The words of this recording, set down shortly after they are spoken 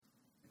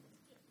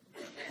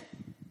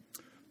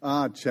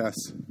Ah, chess.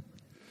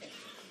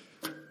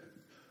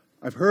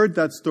 I've heard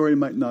that story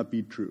might not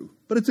be true,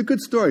 but it's a good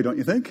story, don't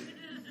you think?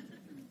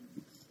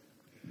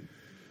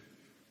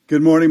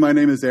 Good morning, my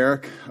name is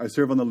Eric. I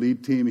serve on the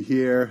lead team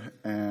here,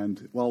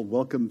 and,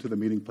 welcome to the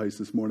meeting place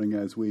this morning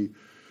as we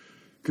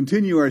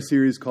continue our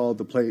series called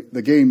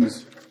The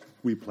Games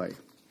We Play.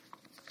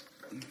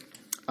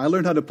 I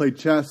learned how to play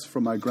chess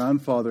from my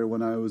grandfather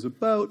when I was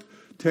about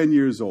 10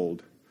 years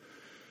old.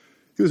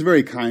 He was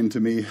very kind to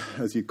me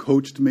as he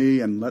coached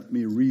me and let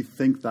me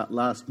rethink that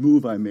last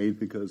move I made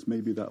because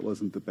maybe that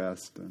wasn't the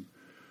best. And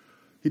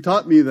he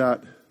taught me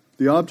that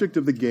the object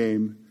of the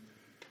game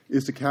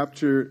is to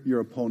capture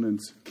your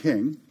opponent's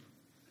king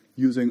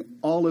using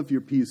all of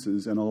your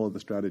pieces and all of the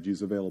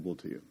strategies available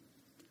to you.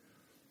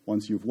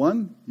 Once you've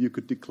won, you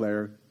could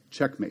declare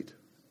checkmate.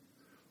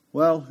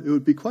 Well, it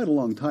would be quite a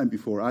long time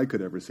before I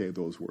could ever say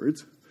those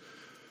words.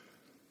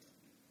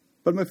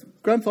 But my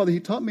grandfather, he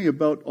taught me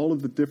about all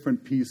of the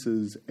different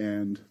pieces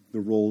and the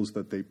roles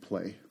that they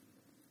play.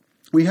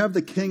 We have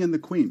the king and the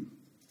queen.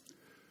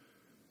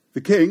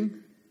 The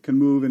king can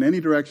move in any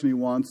direction he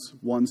wants,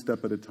 one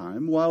step at a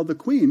time, while the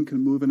queen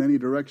can move in any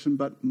direction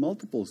but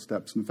multiple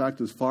steps, in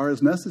fact, as far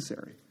as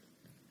necessary.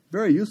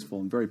 Very useful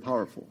and very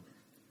powerful.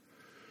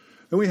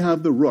 Then we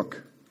have the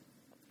rook.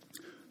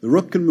 The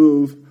rook can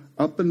move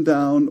up and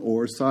down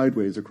or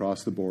sideways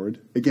across the board,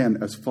 again,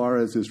 as far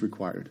as is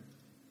required.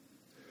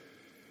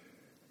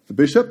 The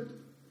bishop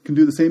can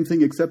do the same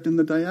thing except in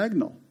the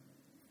diagonal.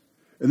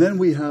 And then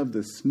we have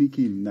the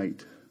sneaky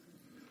knight.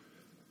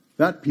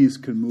 That piece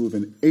can move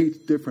in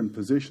 8 different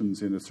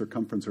positions in a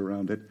circumference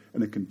around it,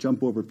 and it can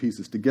jump over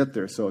pieces to get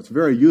there. So it's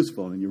very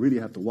useful, and you really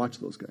have to watch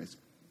those guys.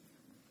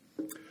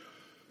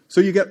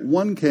 So you get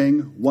one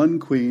king, one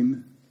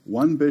queen,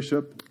 one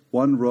bishop,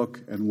 one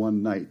rook, and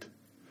one knight.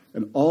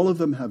 And all of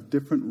them have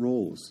different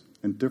roles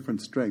and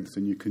different strengths,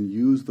 and you can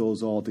use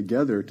those all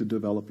together to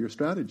develop your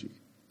strategy.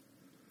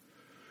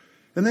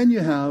 And then you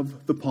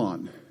have the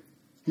pawn.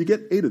 You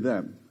get 8 of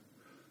them.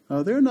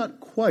 They're not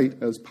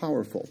quite as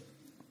powerful.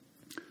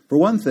 For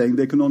one thing,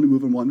 they can only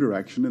move in one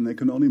direction, and they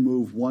can only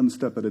move one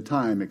step at a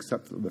time,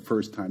 except for the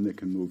first time they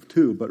can move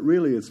 2. But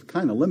really, it's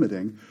kind of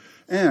limiting.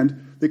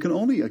 And they can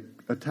only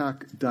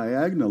attack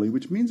diagonally,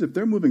 which means if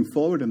they're moving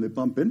forward and they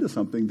bump into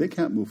something, they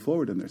can't move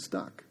forward and they're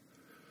stuck.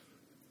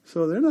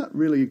 So they're not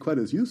really quite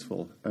as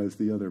useful as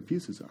the other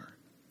pieces are.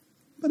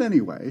 But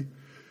anyway,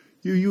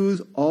 you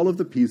use all of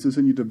the pieces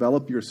and you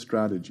develop your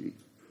strategy,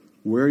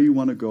 where you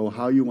want to go,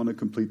 how you want to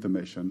complete the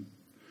mission.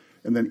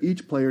 And then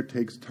each player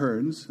takes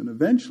turns, and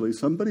eventually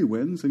somebody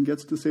wins and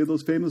gets to say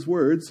those famous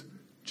words,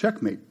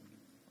 checkmate.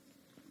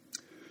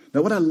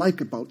 Now, what I like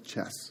about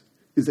chess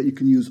is that you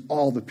can use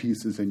all the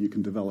pieces and you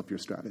can develop your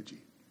strategy,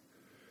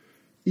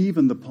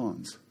 even the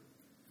pawns.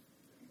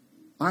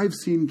 I've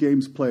seen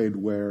games played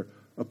where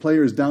a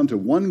player is down to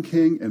one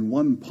king and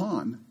one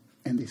pawn,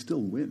 and they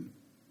still win.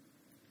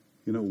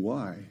 You know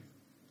why?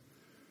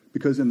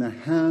 Because in the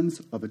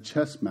hands of a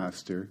chess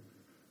master,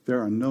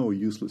 there are no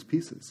useless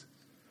pieces.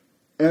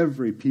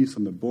 Every piece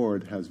on the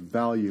board has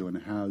value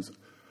and has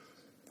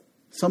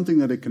something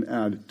that it can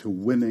add to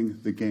winning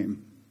the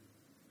game.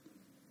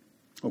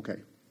 Okay,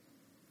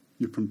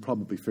 you can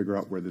probably figure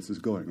out where this is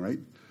going, right?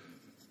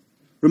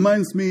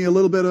 Reminds me a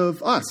little bit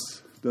of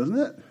us, doesn't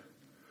it?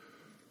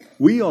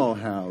 We all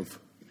have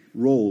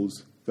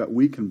roles that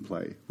we can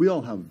play. We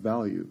all have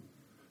value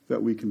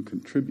that we can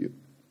contribute.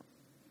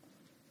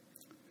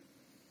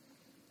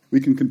 We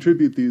can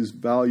contribute these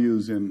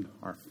values in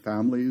our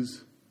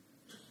families,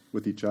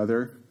 with each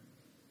other,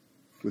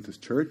 with this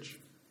church,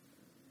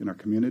 in our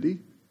community,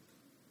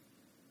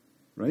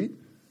 right?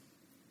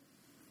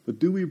 But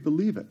do we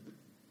believe it?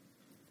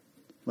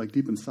 Like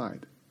deep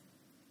inside?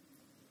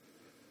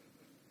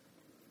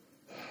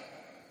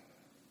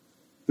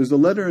 There's a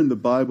letter in the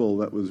Bible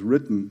that was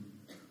written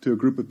to a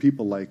group of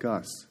people like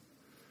us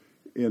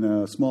in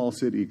a small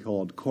city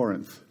called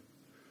Corinth.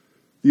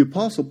 The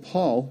Apostle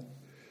Paul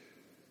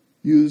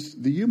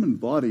used the human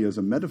body as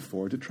a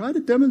metaphor to try to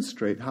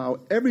demonstrate how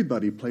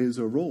everybody plays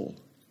a role.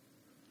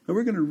 And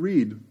we're going to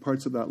read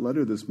parts of that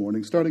letter this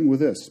morning, starting with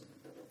this.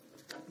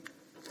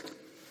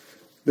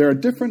 There are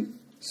different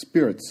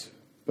spirits,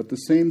 but the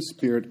same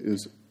Spirit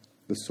is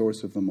the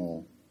source of them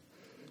all.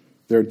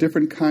 There are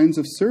different kinds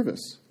of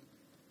service,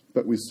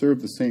 but we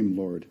serve the same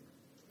Lord.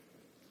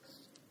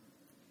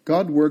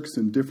 God works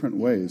in different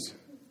ways,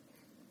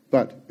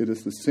 but it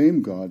is the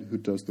same God who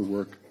does the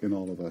work in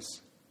all of us.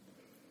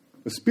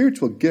 A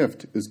spiritual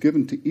gift is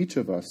given to each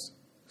of us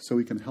so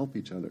we can help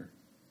each other.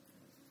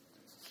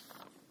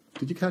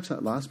 Did you catch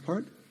that last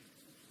part?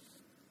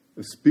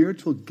 A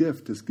spiritual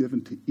gift is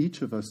given to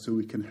each of us so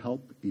we can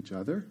help each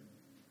other.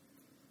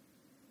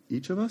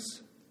 Each of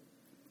us?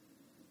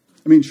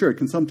 I mean, sure, it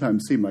can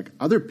sometimes seem like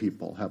other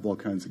people have all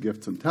kinds of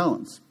gifts and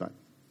talents, but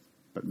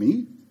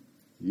me?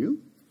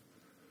 You?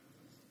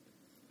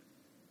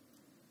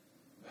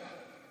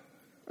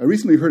 I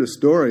recently heard a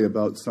story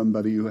about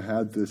somebody who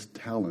had this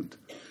talent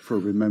for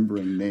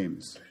remembering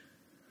names.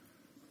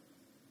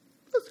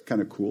 That's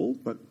kind of cool,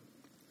 but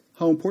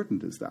how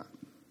important is that?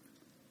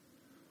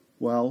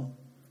 Well,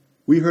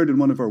 we heard in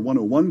one of our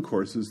 101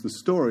 courses the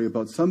story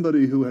about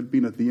somebody who had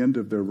been at the end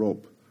of their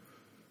rope.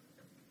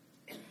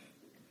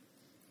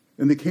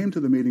 And they came to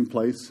the meeting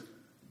place,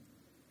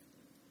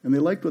 and they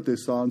liked what they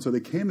saw, and so they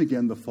came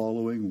again the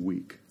following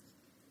week.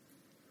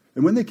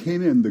 And when they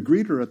came in, the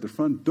greeter at the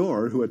front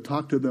door, who had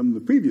talked to them the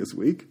previous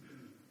week,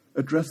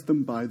 addressed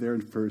them by their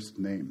first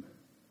name.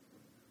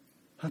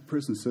 That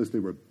person says they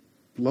were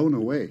blown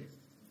away.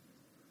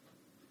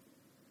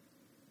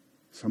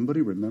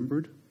 Somebody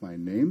remembered my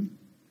name.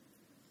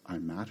 I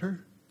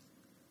matter.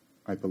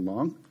 I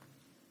belong.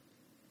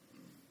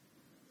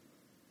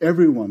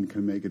 Everyone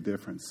can make a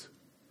difference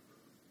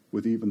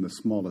with even the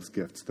smallest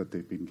gifts that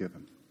they've been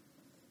given.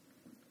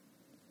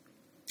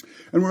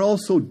 And we're all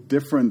so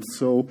different,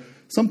 so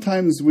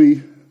sometimes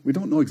we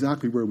don't know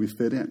exactly where we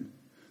fit in.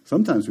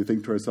 Sometimes we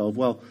think to ourselves,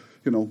 well,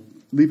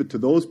 leave it to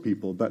those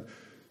people. But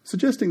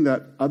suggesting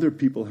that other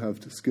people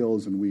have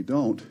skills and we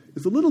don't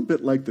is a little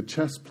bit like the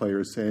chess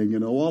player saying,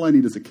 all I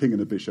need is a king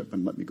and a bishop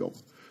and let me go.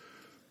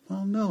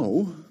 Well,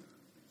 no.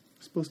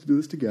 We're supposed to do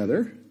this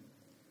together.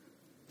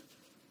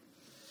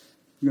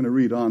 I'm going to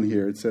read on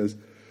here. It says,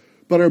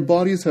 "But our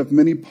bodies have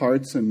many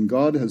parts, and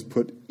God has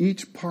put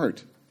each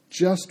part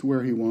just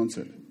where he wants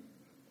it.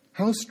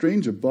 How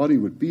strange a body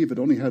would be if it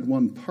only had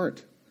one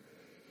part.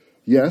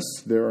 Yes,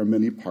 there are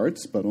many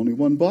parts, but only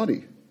one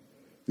body.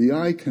 The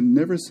eye can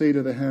never say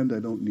to the hand, I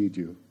don't need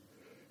you.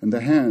 And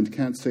the hand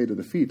can't say to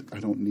the feet, I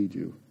don't need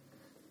you.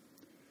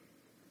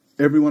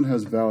 Everyone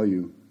has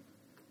value.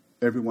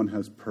 Everyone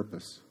has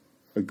purpose,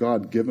 a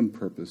God-given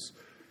purpose.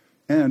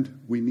 And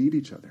we need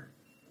each other.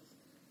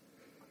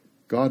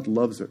 God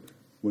loves it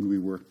when we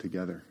work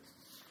together."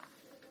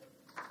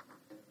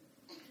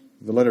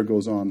 The letter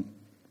goes on.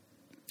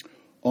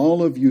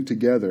 "All of you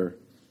together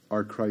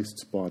are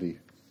Christ's body.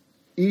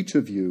 Each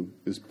of you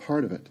is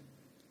part of it.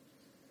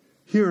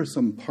 Here are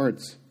some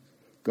parts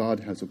God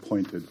has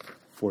appointed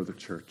for the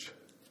church.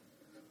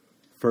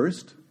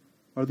 First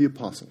are the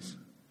apostles.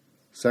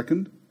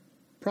 Second,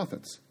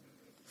 prophets.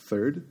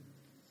 Third,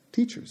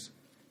 teachers.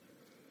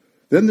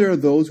 Then there are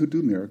those who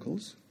do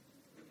miracles,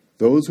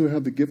 those who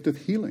have the gift of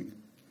healing,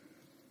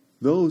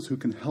 those who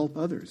can help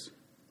others."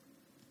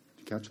 Did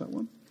you catch that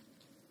one?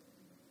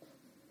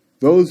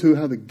 "Those who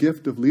have a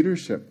gift of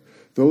leadership,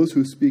 those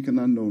who speak in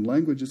unknown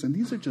languages," and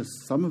these are just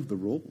some of the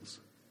roles.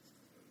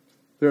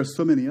 There are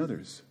so many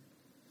others.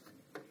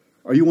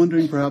 Are you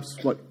wondering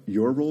perhaps what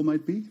your role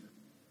might be?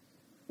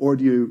 Or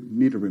do you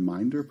need a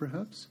reminder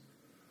perhaps?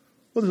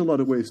 Well, there's a lot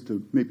of ways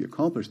to maybe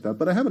accomplish that,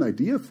 but I have an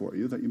idea for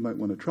you that you might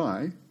want to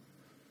try.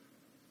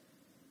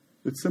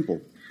 It's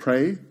simple.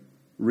 Pray,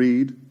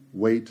 read,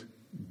 wait,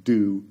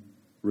 do,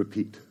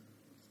 repeat.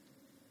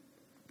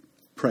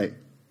 Pray.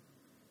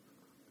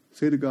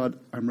 Say to God,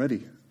 I'm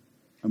ready.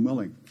 I'm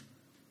willing.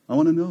 I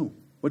want to know.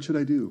 What should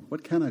I do?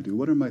 What can I do?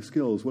 What are my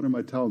skills? What are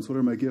my talents? What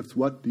are my gifts?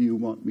 What do you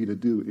want me to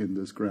do in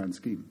this grand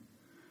scheme?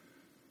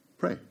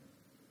 Pray.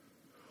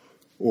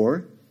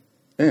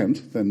 And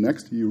then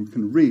next you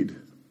can read.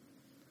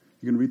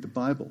 You can read the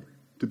Bible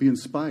to be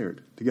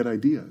inspired, to get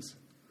ideas.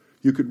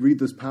 You could read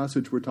this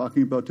passage we're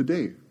talking about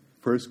today,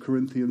 1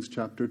 Corinthians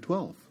chapter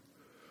 12.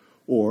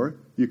 Or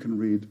you can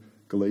read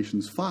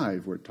Galatians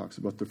 5, where it talks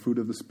about the fruit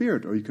of the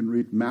Spirit. Or you can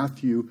read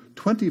Matthew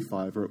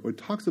 25, where it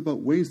talks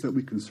about ways that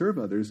we can serve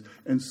others,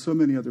 and so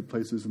many other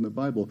places in the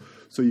Bible.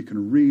 So you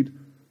can read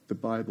the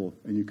Bible,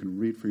 and you can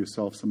read for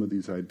yourself some of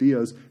these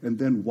ideas, and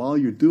then while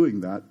you're doing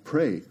that,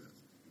 pray.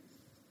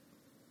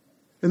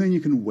 And then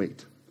you can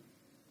wait.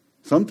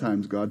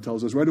 Sometimes God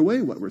tells us right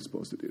away what we're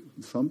supposed to do.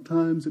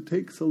 Sometimes it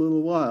takes a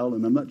little while,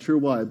 and I'm not sure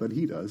why, but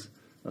he does.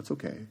 That's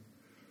okay.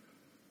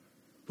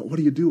 But what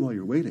do you do while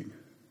you're waiting?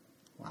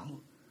 Well,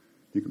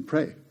 you can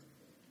pray.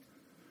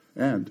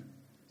 And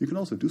you can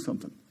also do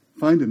something.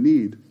 Find a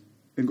need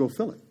and go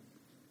fill it.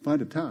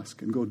 Find a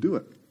task and go do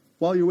it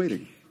while you're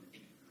waiting.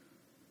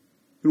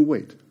 You can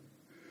wait.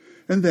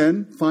 And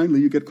then,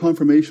 finally, you get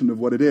confirmation of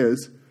what it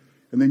is,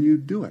 and then you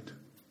do it.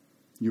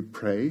 You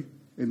pray,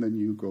 and then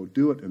you go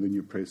do it, and then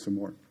you pray some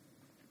more.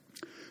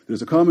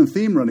 There's a common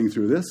theme running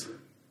through this,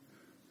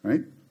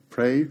 right?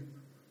 Pray,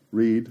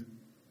 read,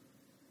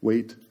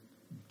 wait,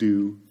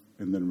 do,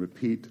 and then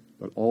repeat,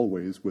 but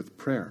always with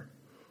prayer.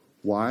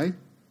 Why?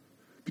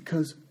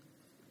 Because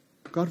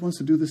God wants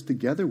to do this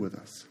together with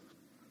us.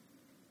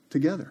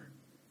 Together.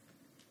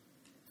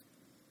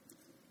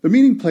 The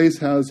meeting place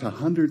has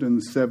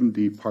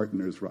 170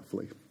 partners,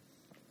 roughly.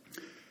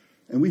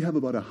 And we have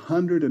about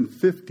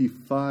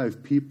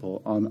 155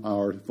 people on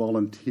our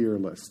volunteer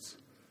lists.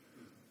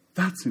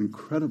 That's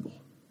incredible.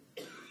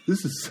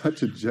 This is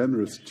such a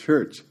generous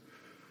church.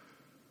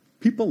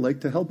 People like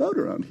to help out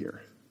around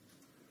here.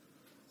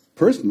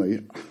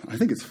 Personally, I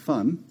think it's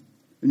fun,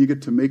 and you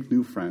get to make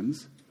new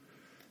friends,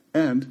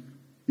 and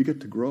you get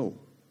to grow.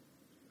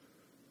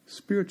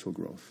 Spiritual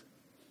growth.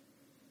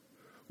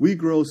 We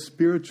grow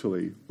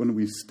spiritually when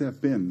we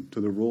step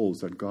into the roles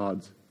that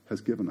God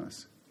has given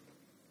us.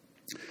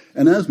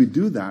 And as we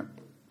do that,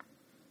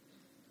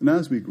 and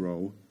as we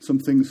grow, some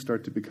things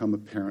start to become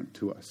apparent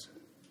to us.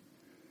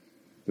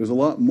 There's a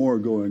lot more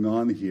going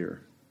on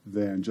here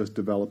than just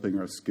developing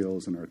our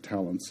skills and our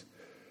talents.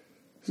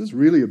 This is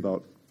really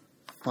about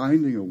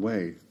finding a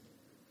way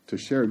to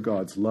share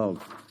God's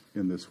love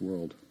in this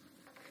world.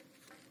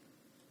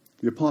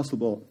 The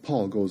Apostle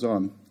Paul goes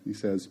on. He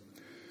says,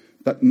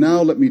 "But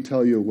now let me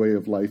tell you a way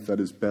of life that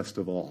is best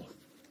of all.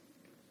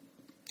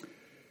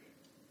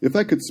 If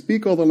I could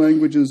speak all the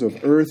languages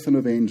of earth and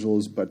of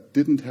angels, but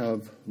didn't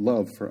have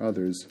love for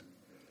others,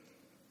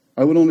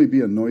 I would only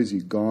be a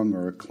noisy gong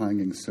or a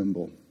clanging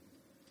cymbal.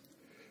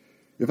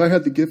 If I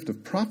had the gift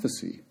of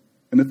prophecy,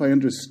 and if I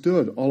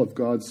understood all of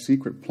God's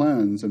secret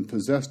plans and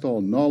possessed all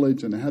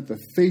knowledge and had the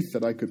faith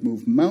that I could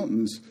move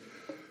mountains,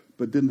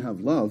 but didn't have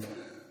love,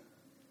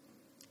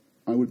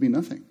 I would be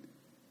nothing.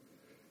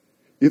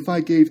 If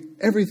I gave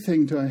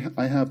everything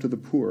I have to the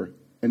poor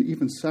and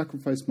even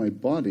sacrificed my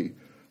body,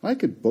 I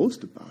could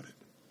boast about it.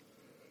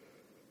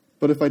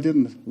 But if I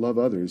didn't love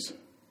others,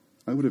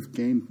 I would have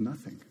gained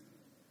nothing."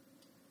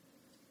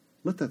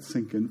 Let that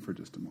sink in for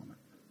just a moment.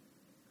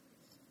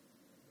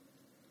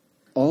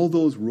 All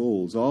those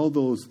roles, all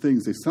those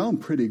things, they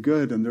sound pretty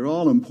good and they're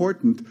all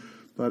important,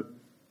 but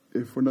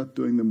if we're not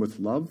doing them with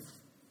love,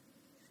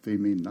 they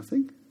mean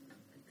nothing.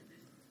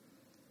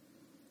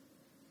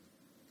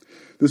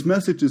 This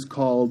message is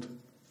called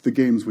The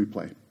Games We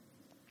Play.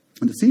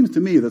 And it seems to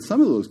me that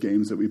some of those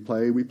games that we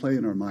play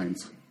in our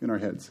minds, in our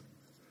heads.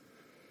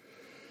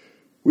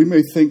 We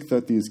may think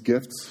that these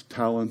gifts,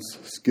 talents,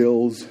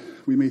 skills,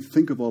 we may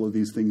think of all of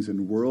these things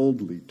in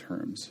worldly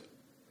terms,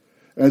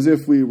 as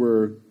if we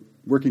were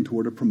working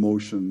toward a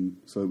promotion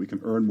so that we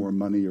can earn more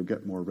money or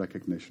get more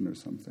recognition or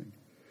something.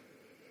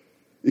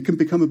 It can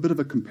become a bit of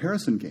a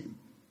comparison game.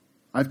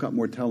 I've got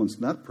more talents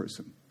than that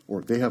person,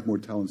 or they have more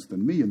talents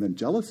than me, and then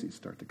jealousies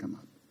start to come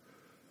up.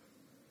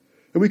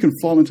 And we can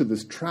fall into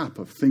this trap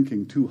of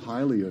thinking too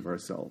highly of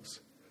ourselves.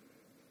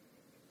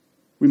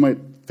 We might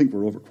think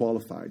we're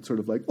overqualified, sort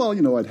of like, well,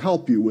 I'd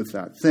help you with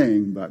that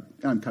thing, but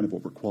I'm kind of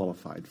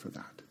overqualified for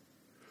that.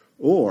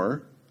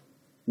 Or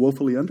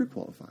woefully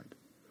underqualified.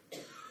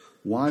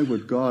 Why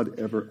would God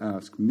ever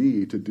ask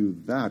me to do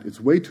that? It's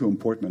way too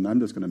important and I'm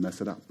just going to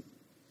mess it up.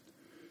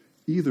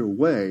 Either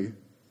way,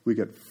 we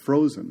get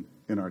frozen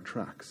in our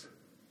tracks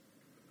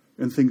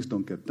and things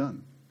don't get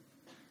done.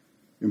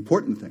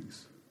 Important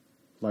things,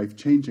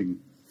 life-changing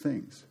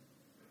things.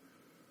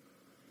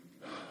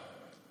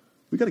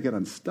 We got to get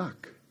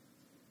unstuck.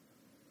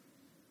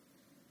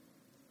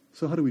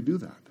 So how do we do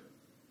that?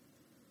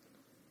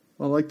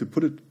 Well, I'd like to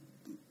put it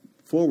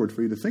forward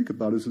for you to think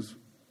about is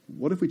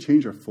what if we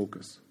change our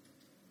focus?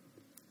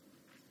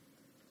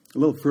 A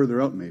little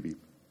further out, maybe.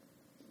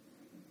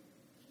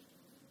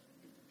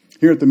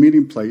 Here at the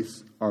meeting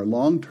place, our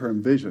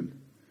long-term vision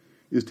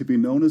is to be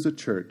known as a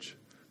church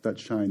that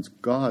shines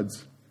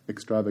God's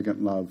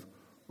extravagant love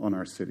on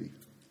our city.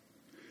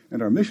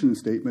 And our mission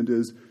statement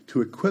is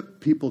to equip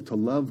people to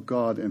love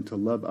God and to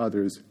love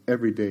others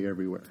every day,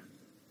 everywhere.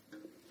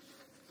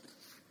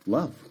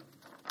 Love.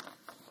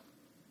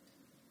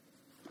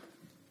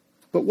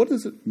 But what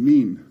does it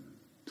mean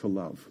to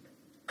love?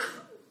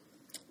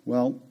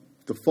 Well,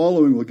 the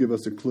following will give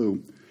us a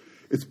clue.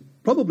 It's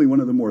probably one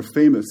of the more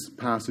famous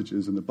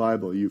passages in the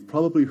Bible. You've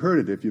probably heard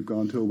it if you've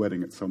gone to a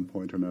wedding at some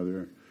point or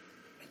another.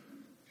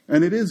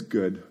 And it is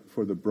good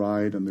for the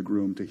bride and the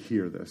groom to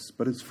hear this,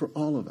 but it's for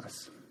all of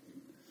us.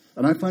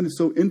 And I find it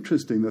so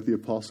interesting that the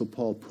Apostle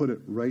Paul put it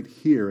right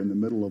here in the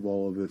middle of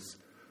all of this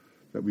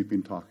that we've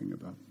been talking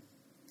about.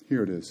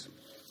 Here it is.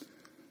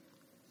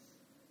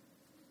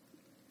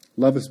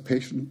 Love is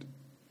patient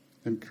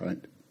and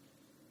kind.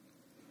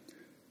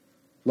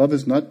 Love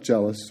is not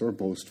jealous or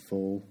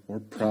boastful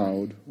or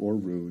proud or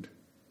rude.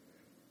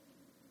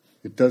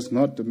 It does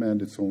not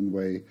demand its own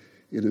way.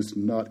 It is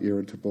not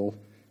irritable.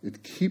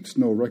 It keeps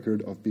no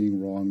record of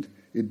being wronged.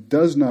 It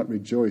does not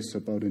rejoice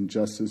about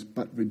injustice,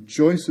 but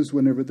rejoices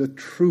whenever the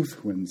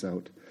truth wins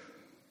out.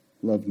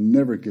 Love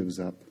never gives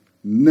up,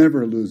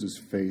 never loses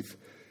faith,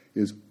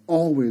 is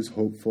always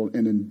hopeful,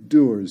 and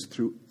endures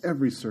through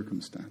every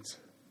circumstance.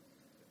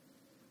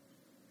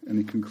 And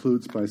he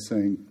concludes by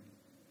saying,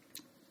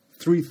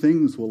 3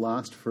 things will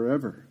last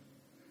forever: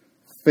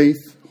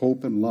 faith,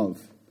 hope, and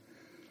love.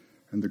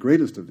 And the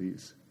greatest of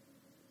these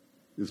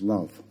is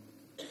love.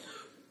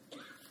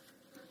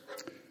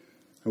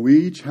 And we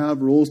each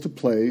have roles to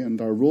play, and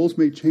our roles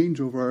may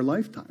change over our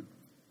lifetime.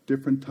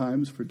 Different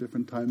times for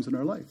different times in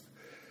our life.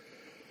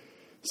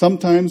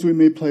 Sometimes we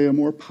may play a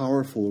more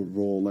powerful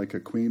role, like a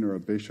queen or a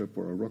bishop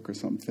or a rook or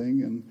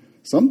something, and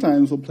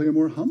sometimes we'll play a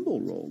more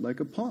humble role, like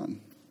a pawn.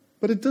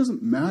 But it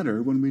doesn't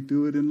matter when we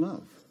do it in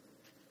love.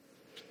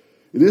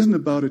 It isn't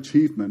about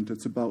achievement,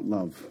 it's about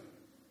love.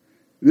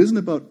 It isn't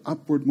about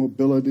upward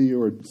mobility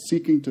or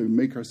seeking to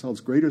make ourselves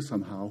greater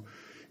somehow.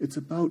 It's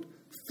about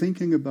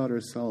thinking about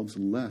ourselves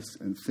less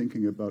and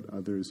thinking about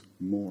others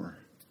more.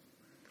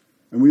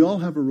 And we all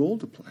have a role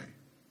to play,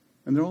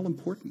 and they're all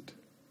important.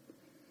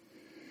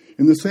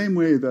 In the same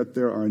way that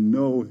there are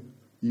no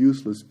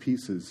useless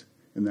pieces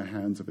in the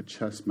hands of a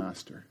chess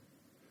master,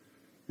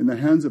 in the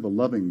hands of a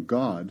loving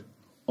God,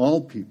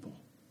 all people,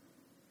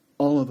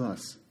 all of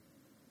us,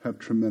 have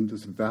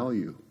tremendous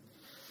value.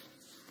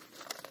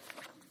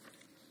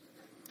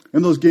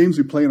 In those games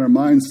we play in our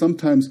minds,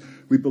 sometimes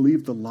we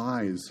believe the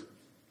lies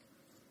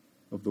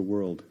of the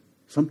world.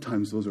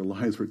 Sometimes those are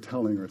lies we're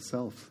telling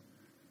ourselves,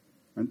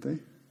 aren't they?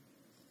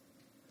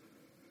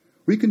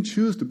 We can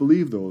choose to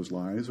believe those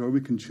lies, or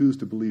we can choose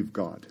to believe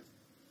God.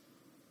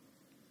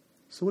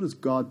 So what does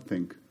God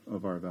think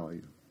of our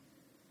value?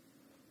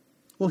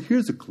 Well,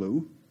 here's a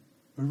clue,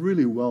 a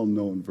really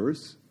well-known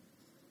verse.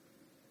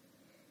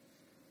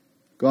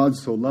 God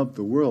so loved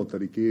the world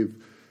that he gave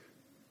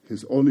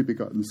his only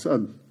begotten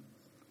Son,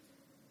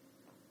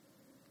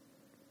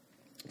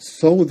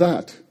 so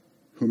that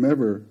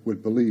whomever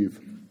would believe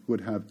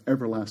would have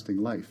everlasting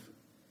life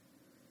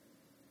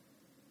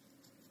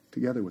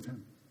together with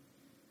him.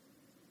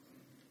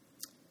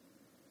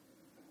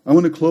 I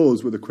want to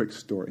close with a quick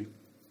story.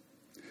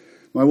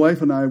 My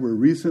wife and I were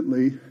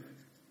recently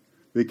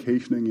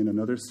vacationing in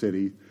another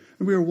city,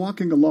 and we were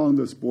walking along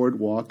this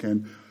boardwalk,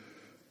 and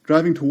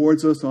driving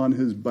towards us on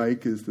his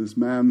bike is this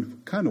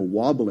man, kind of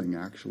wobbling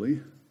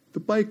actually. The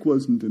bike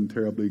wasn't in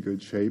terribly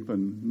good shape,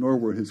 and nor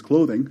were his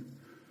clothing,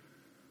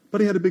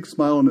 but he had a big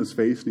smile on his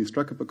face, and he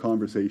struck up a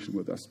conversation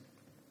with us.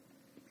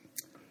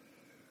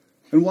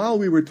 And while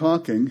we were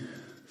talking,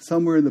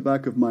 somewhere in the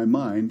back of my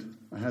mind,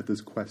 I had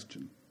this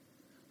question.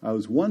 I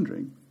was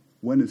wondering,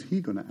 when is he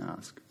going to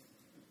ask?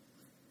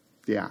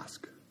 The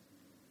ask.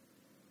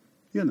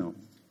 You know,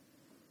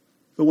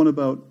 the one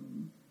about,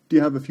 do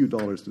you have a few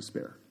dollars to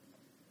spare?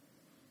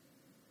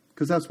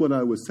 Because that's what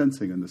I was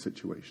sensing in the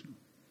situation.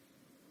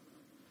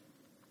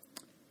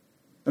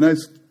 And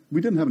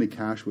we didn't have any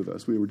cash with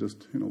us. We were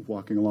just,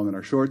 walking along in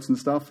our shorts and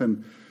stuff.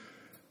 And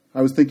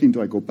I was thinking,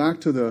 do I go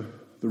back to the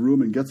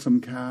room and get some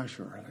cash,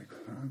 or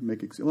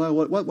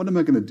what am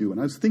I going to do? And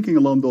I was thinking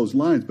along those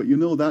lines, but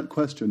that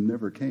question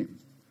never came.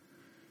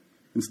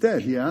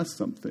 Instead, he asked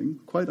something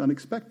quite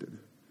unexpected.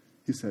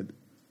 He said,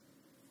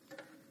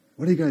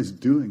 what are you guys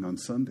doing on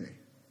Sunday?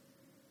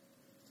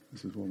 I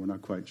said, well, we're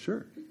not quite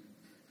sure.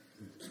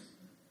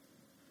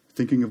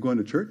 Thinking of going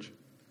to church?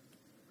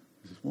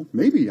 He says, well,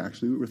 maybe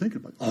actually we were thinking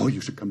about it. Oh, you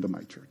should come to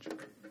my church.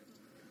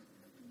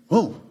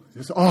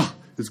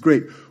 It's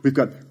great. We've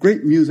got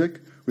great music.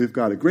 We've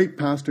got a great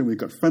pastor. And we've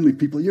got friendly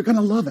people. You're going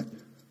to love it.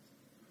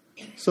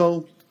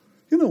 So,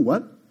 you know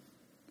what?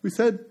 We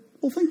said,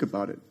 we'll think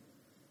about it.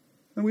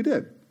 And we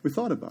did. We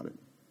thought about it.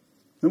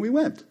 And we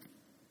went.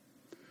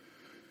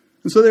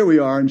 And so there we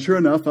are. And sure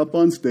enough, up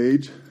on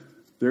stage,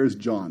 there's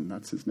John.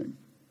 That's his name.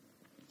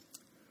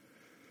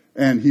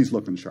 And he's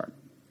looking sharp.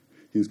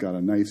 He's got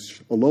a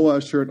nice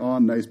Aloha shirt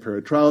on, nice pair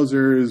of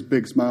trousers,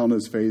 big smile on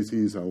his face.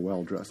 He's a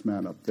well-dressed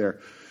man up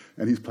there.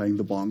 And he's playing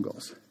the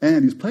bongos.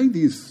 And he's playing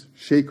these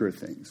shaker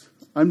things.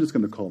 I'm just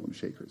going to call them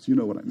shakers. You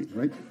know what I mean,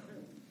 right?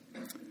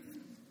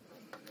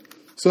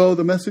 So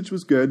the message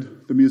was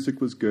good. The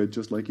music was good,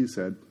 just like he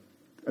said.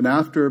 And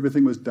after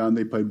everything was done,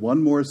 they played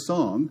one more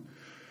song.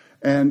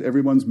 And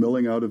everyone's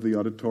milling out of the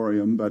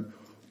auditorium. But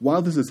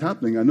while this is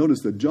happening, I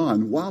noticed that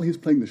John, while he's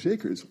playing the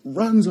shakers,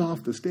 runs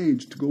off the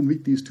stage to go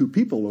meet these two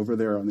people over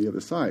there on the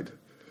other side.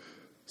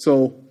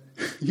 So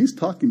he's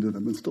talking to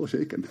them and still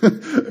shaking.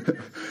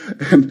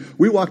 And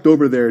we walked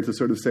over there to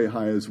sort of say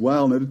hi as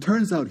well. And it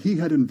turns out he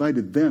had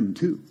invited them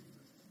too.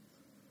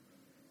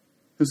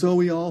 And so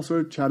we all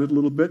sort of chatted a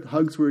little bit.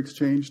 Hugs were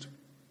exchanged.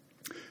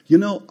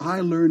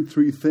 I learned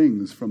 3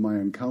 things from my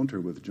encounter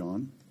with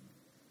John.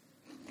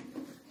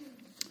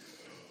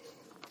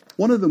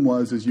 One of them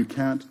is you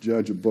can't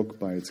judge a book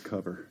by its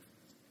cover.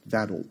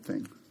 That old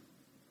thing.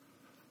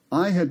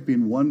 I had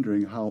been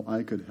wondering how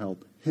I could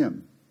help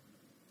him,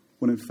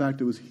 when in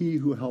fact it was he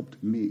who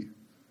helped me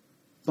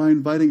by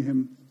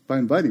inviting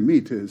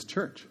me to his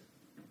church.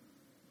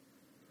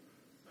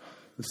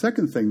 The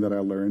second thing that I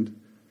learned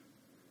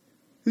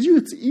is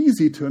it's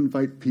easy to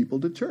invite people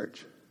to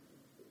church.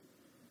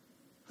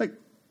 Like,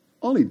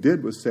 all he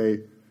did was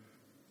say,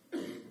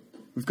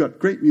 we've got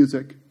great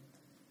music,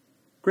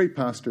 great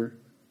pastor,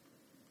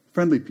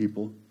 friendly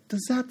people.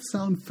 Does that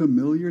sound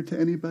familiar to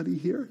anybody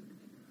here?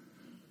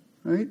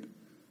 Right?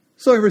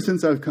 So ever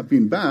since I've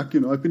been back,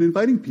 I've been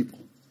inviting people.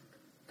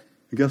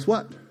 And guess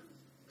what?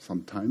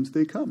 Sometimes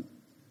they come.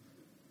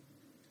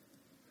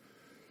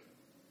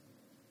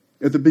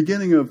 At the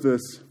beginning of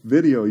this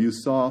video, you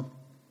saw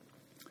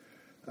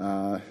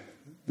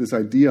this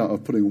idea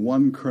of putting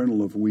 1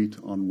 kernel of wheat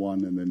on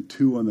one, and then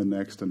 2 on the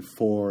next, and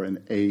 4 and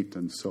 8,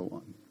 and so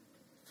on.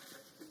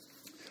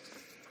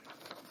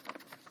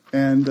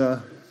 And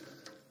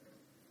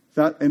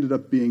that ended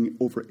up being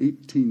over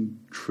 18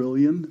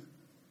 trillion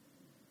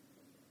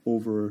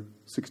over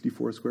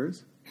 64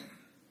 squares.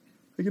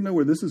 You know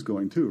where this is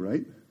going too,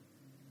 right?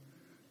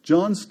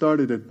 John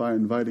started it by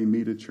inviting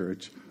me to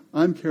church.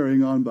 I'm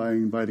carrying on by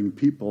inviting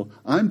people.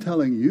 I'm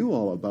telling you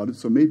all about it,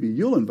 so maybe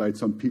you'll invite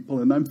some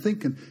people. And I'm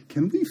thinking,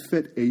 can we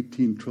fit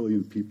 18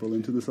 trillion people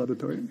into this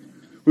auditorium?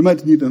 We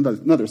might need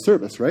another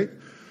service, right?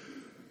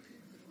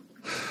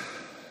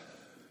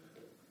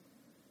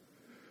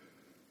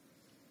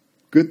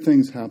 Good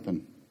things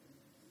happen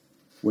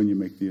when you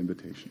make the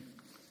invitation.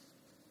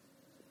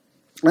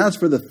 As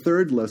for the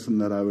third lesson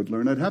that I would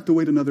learn, I'd have to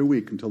wait another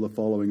week until the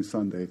following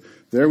Sunday.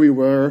 There we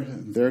were,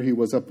 there he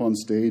was up on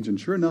stage, and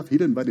sure enough,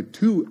 he'd invited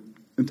 2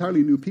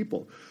 entirely new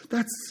people.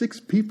 That's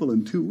 6 people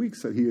in 2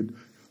 weeks that he had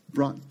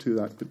brought to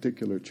that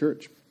particular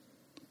church.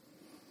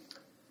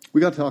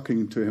 We got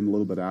talking to him a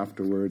little bit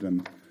afterward,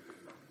 and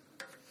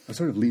I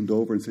sort of leaned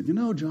over and said,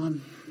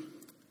 John,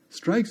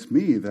 strikes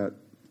me that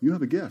you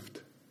have a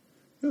gift.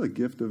 You have a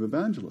gift of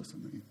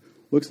evangelism. He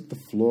looks at the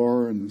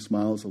floor and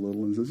smiles a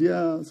little and says,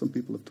 yeah, some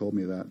people have told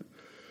me that.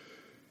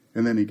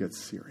 And then he gets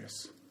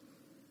serious.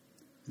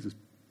 He says,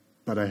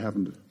 but it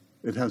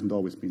hasn't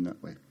always been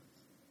that way.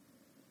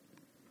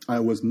 I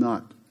was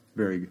not a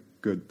very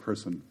good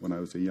person when I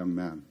was a young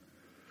man.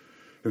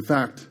 In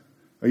fact,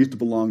 I used to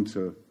belong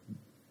to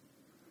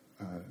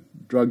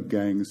drug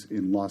gangs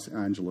in Los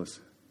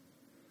Angeles.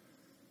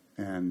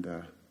 And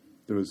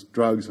there was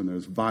drugs and there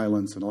was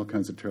violence and all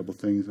kinds of terrible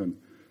things. And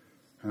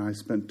I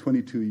spent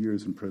 22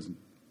 years in prison.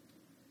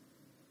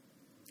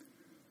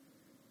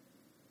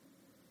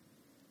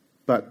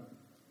 But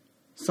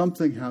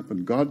something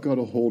happened. God got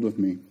a hold of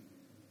me.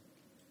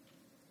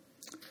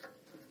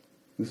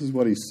 This is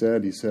what he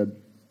said. He said,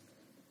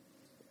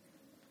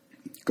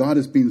 God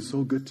has been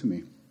so good to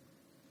me.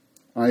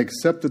 I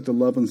accepted the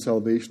love and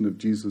salvation of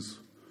Jesus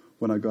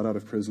when I got out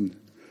of prison.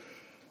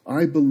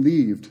 I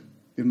believed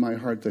in my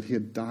heart that he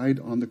had died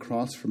on the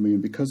cross for me,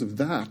 and because of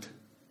that,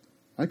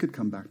 I could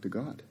come back to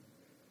God.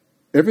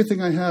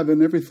 Everything I have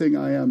and everything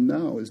I am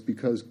now is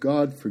because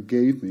God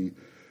forgave me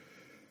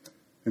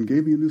and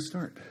gave me a new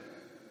start.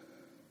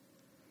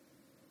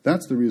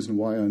 That's the reason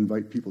why I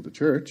invite people to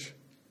church.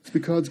 It's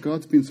because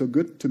God's been so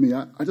good to me.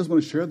 I just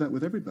want to share that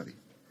with everybody.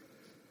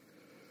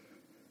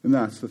 And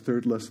that's the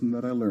third lesson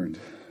that I learned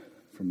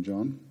from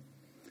John.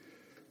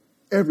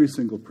 Every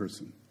single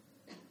person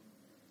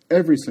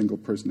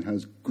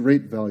has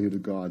great value to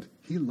God.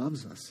 He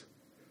loves us.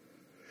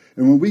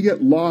 And when we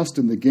get lost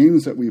in the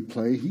games that we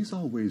play, he's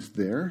always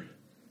there,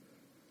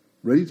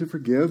 ready to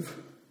forgive,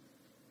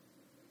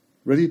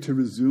 ready to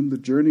resume the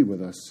journey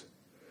with us.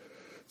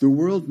 The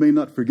world may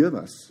not forgive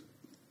us,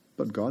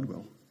 but God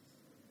will.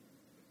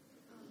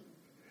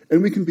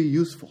 And we can be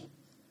useful.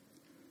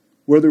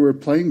 Whether we're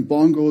playing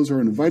bongos or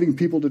inviting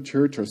people to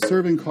church or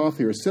serving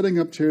coffee or setting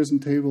up chairs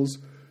and tables,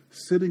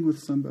 sitting with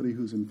somebody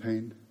who's in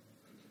pain,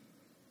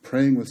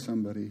 praying with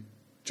somebody,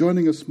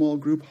 joining a small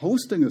group,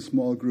 hosting a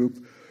small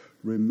group,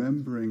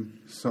 remembering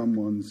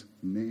someone's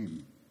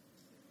name.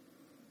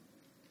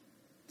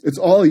 It's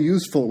all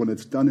useful when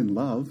it's done in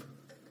love.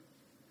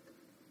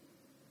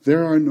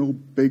 There are no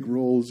big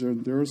roles,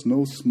 there's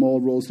no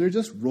small roles, they're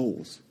just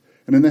roles.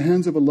 And in the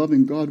hands of a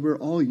loving God, we're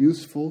all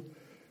useful,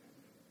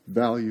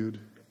 valued,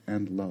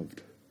 and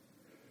loved.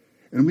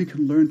 And we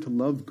can learn to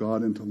love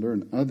God and to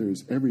learn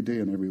others every day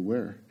and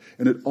everywhere.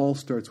 And it all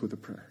starts with a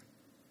prayer.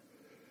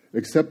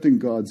 Accepting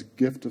God's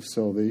gift of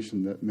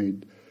salvation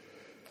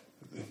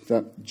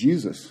that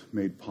Jesus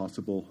made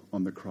possible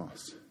on the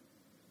cross.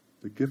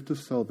 The gift of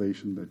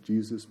salvation that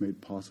Jesus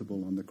made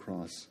possible on the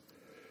cross.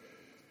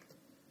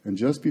 And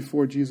just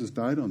before Jesus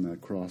died on that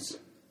cross,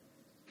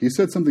 he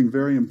said something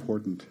very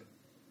important.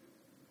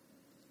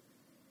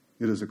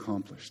 It is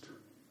accomplished.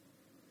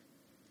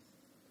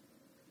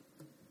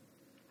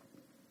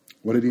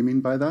 What did he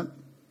mean by that?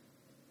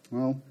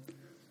 Well,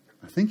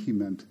 I think he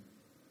meant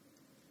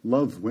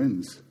love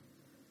wins.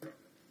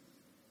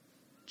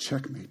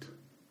 Checkmate.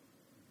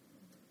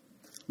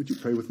 Would you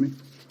pray with me?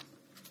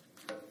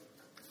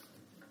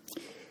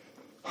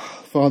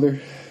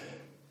 Father,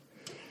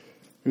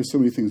 there's so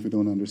many things we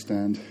don't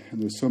understand,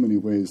 and there's so many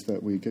ways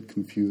that we get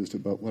confused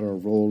about what our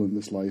role in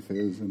this life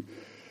is and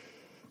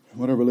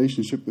what our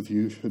relationship with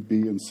you should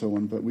be and so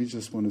on, but we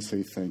just want to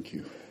say thank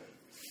you.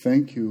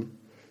 Thank you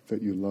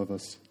that you love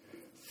us.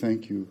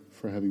 Thank you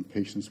for having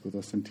patience with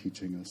us and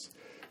teaching us.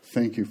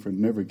 Thank you for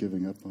never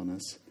giving up on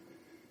us.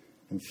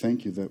 And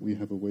thank you that we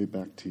have a way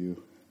back to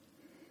you.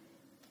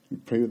 We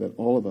pray that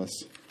all of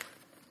us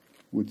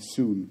would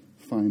soon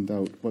find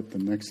out what the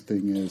next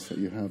thing is that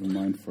you have in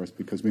mind for us,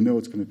 because we know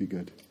it's going to be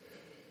good.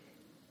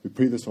 We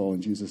pray this all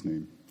in Jesus'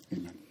 name.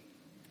 Amen.